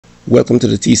Welcome to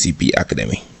the TCP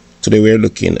Academy. Today we're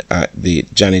looking at the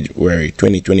January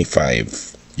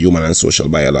 2025 Human and Social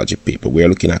Biology paper. We're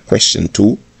looking at question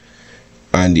 2,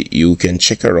 and you can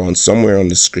check around somewhere on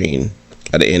the screen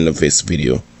at the end of this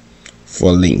video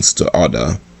for links to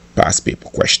other past paper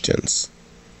questions.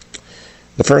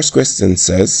 The first question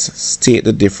says, state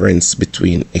the difference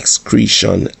between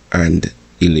excretion and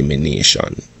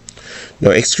elimination.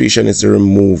 Now, excretion is the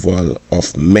removal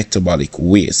of metabolic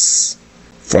waste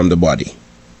from the body,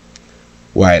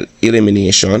 while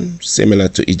elimination, similar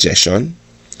to egestion,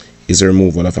 is the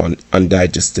removal of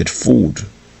undigested food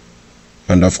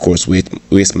and of course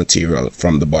waste material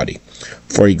from the body.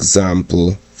 For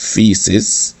example,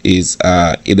 feces is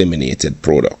an eliminated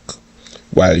product,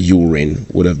 while urine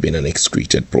would have been an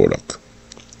excreted product.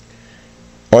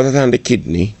 Other than the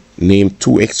kidney, name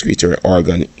 2 excretory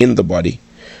organs in the body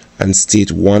and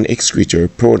state 1 excretory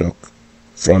product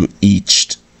from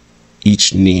each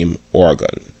name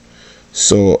organ.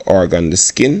 So organ, the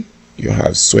skin, you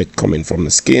have sweat coming from the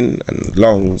skin, and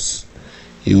lungs,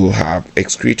 you have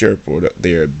excretory product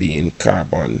there being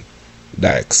carbon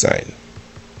dioxide.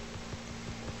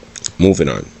 Moving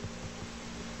on.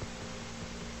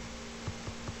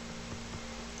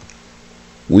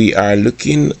 We are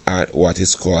looking at what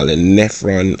is called a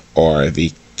nephron or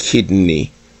the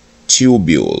kidney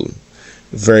tubule.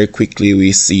 Very quickly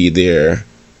we see there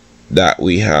that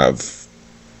we have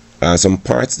some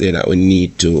parts there that we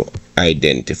need to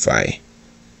identify.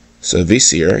 So this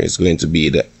here is going to be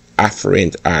the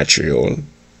afferent arteriole.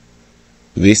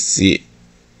 This here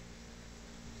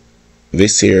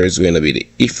is going to be the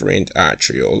efferent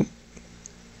arteriole.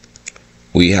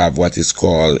 We have what is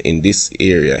called in this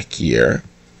area here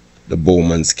the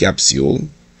Bowman's capsule,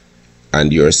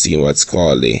 and you're seeing what's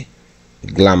called the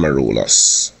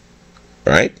glomerulus,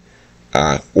 right?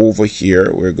 Over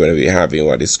here we're going to be having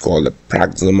what is called the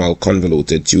proximal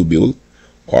convoluted tubule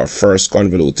or first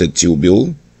convoluted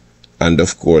tubule, and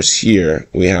of course here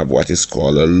we have what is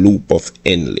called a loop of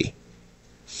Henle.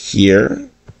 Here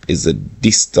is the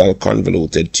distal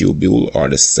convoluted tubule or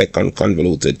the second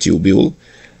convoluted tubule,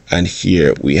 and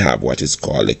here we have what is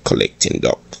called a collecting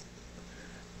duct.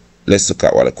 Let's look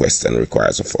at what the question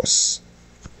requires of us.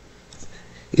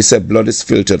 It said blood is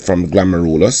filtered from the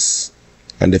glomerulus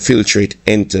and the filtrate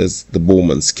enters the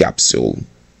Bowman's capsule.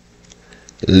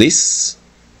 List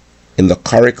in the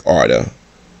correct order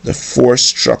the 4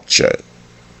 structures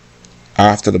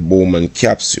after the Bowman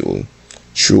capsule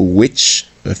through which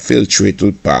the filtrate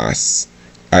will pass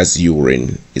as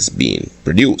urine is being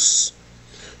produced.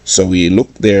 So we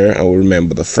look there and we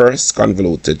remember the first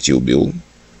convoluted tubule,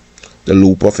 the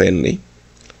loop of Henle,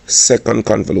 second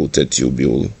convoluted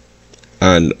tubule,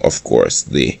 and of course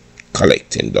the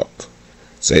collecting duct.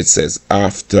 So it says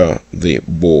after the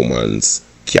Bowman's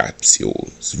capsule.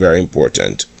 It's very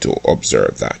important to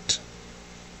observe that.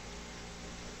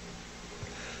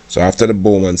 So after the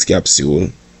Bowman's capsule,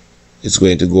 it's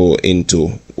going to go into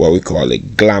what we call a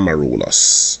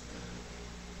glomerulus.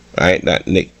 Right?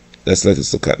 Let's let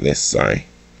us look at this. Sorry.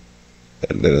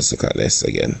 Let us look at this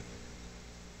again.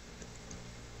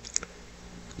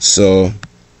 So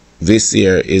this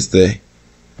here is the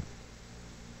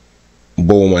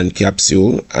Bowman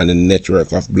capsule, and the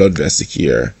network of blood vessels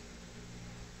here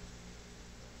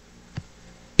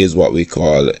is what we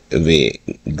call the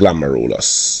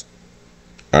glomerulus.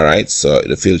 Alright, so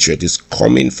the filtrate is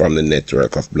coming from the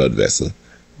network of blood vessel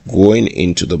going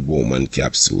into the Bowman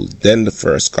capsule, then the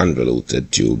first convoluted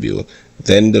tubule,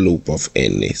 then the loop of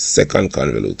Henle, second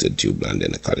convoluted tubule, and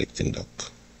then the collecting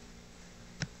duct.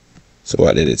 So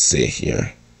what did it say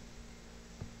here?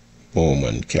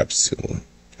 Bowman capsule.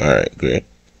 Alright, great.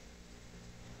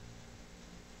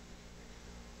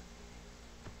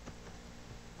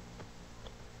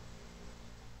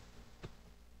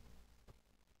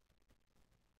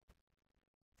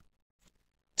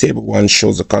 Table 1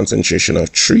 shows the concentration of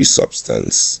 3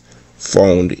 substances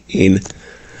found in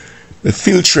the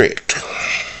filtrate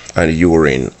and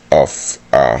urine of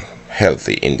a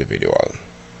healthy individual.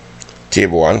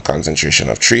 Table 1, concentration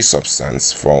of 3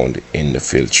 substances found in the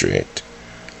filtrate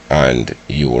and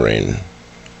urine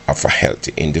of a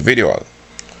healthy individual.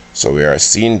 So we are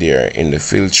seeing there in the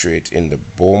filtrate in the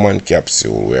Bowman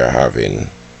capsule we are having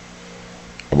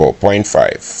about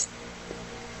 0.5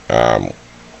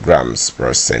 grams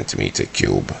per centimeter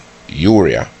cube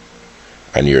urea,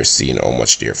 and you're seeing how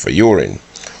much there for urine.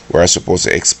 We're supposed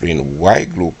to explain why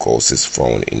glucose is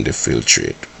found in the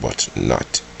filtrate but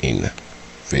not in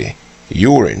the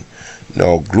urine.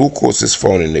 Now, glucose is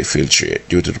found in the filtrate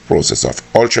due to the process of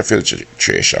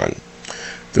ultrafiltration.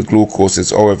 The glucose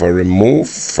is, however, removed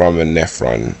from the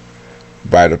nephron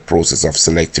by the process of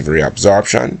selective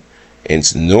reabsorption,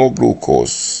 hence no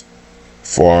glucose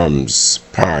forms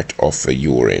part of the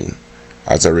urine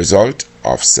as a result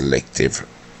of selective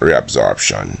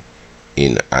reabsorption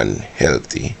in an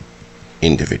healthy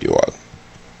individual.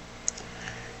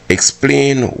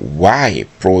 Explain why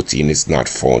protein is not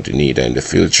found neither in the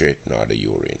filtrate nor the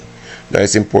urine. Now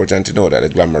it's important to know that the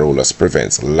glomerulus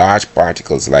prevents large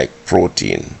particles like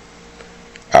protein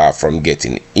from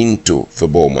getting into the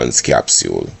Bowman's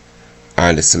capsule,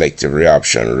 and the selective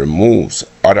reabsorption removes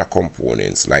other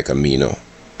components like amino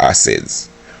acids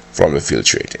from the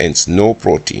filtrate. Hence, no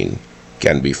protein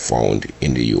can be found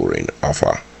in the urine of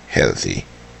a healthy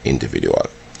individual.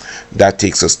 That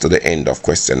takes us to the end of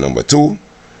question number 2.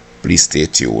 Please stay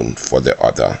tuned for the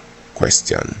other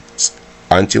questions.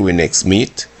 Until we next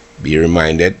meet, be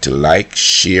reminded to like,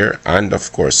 share, and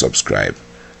of course subscribe.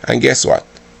 And guess what?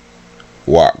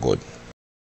 Walk good.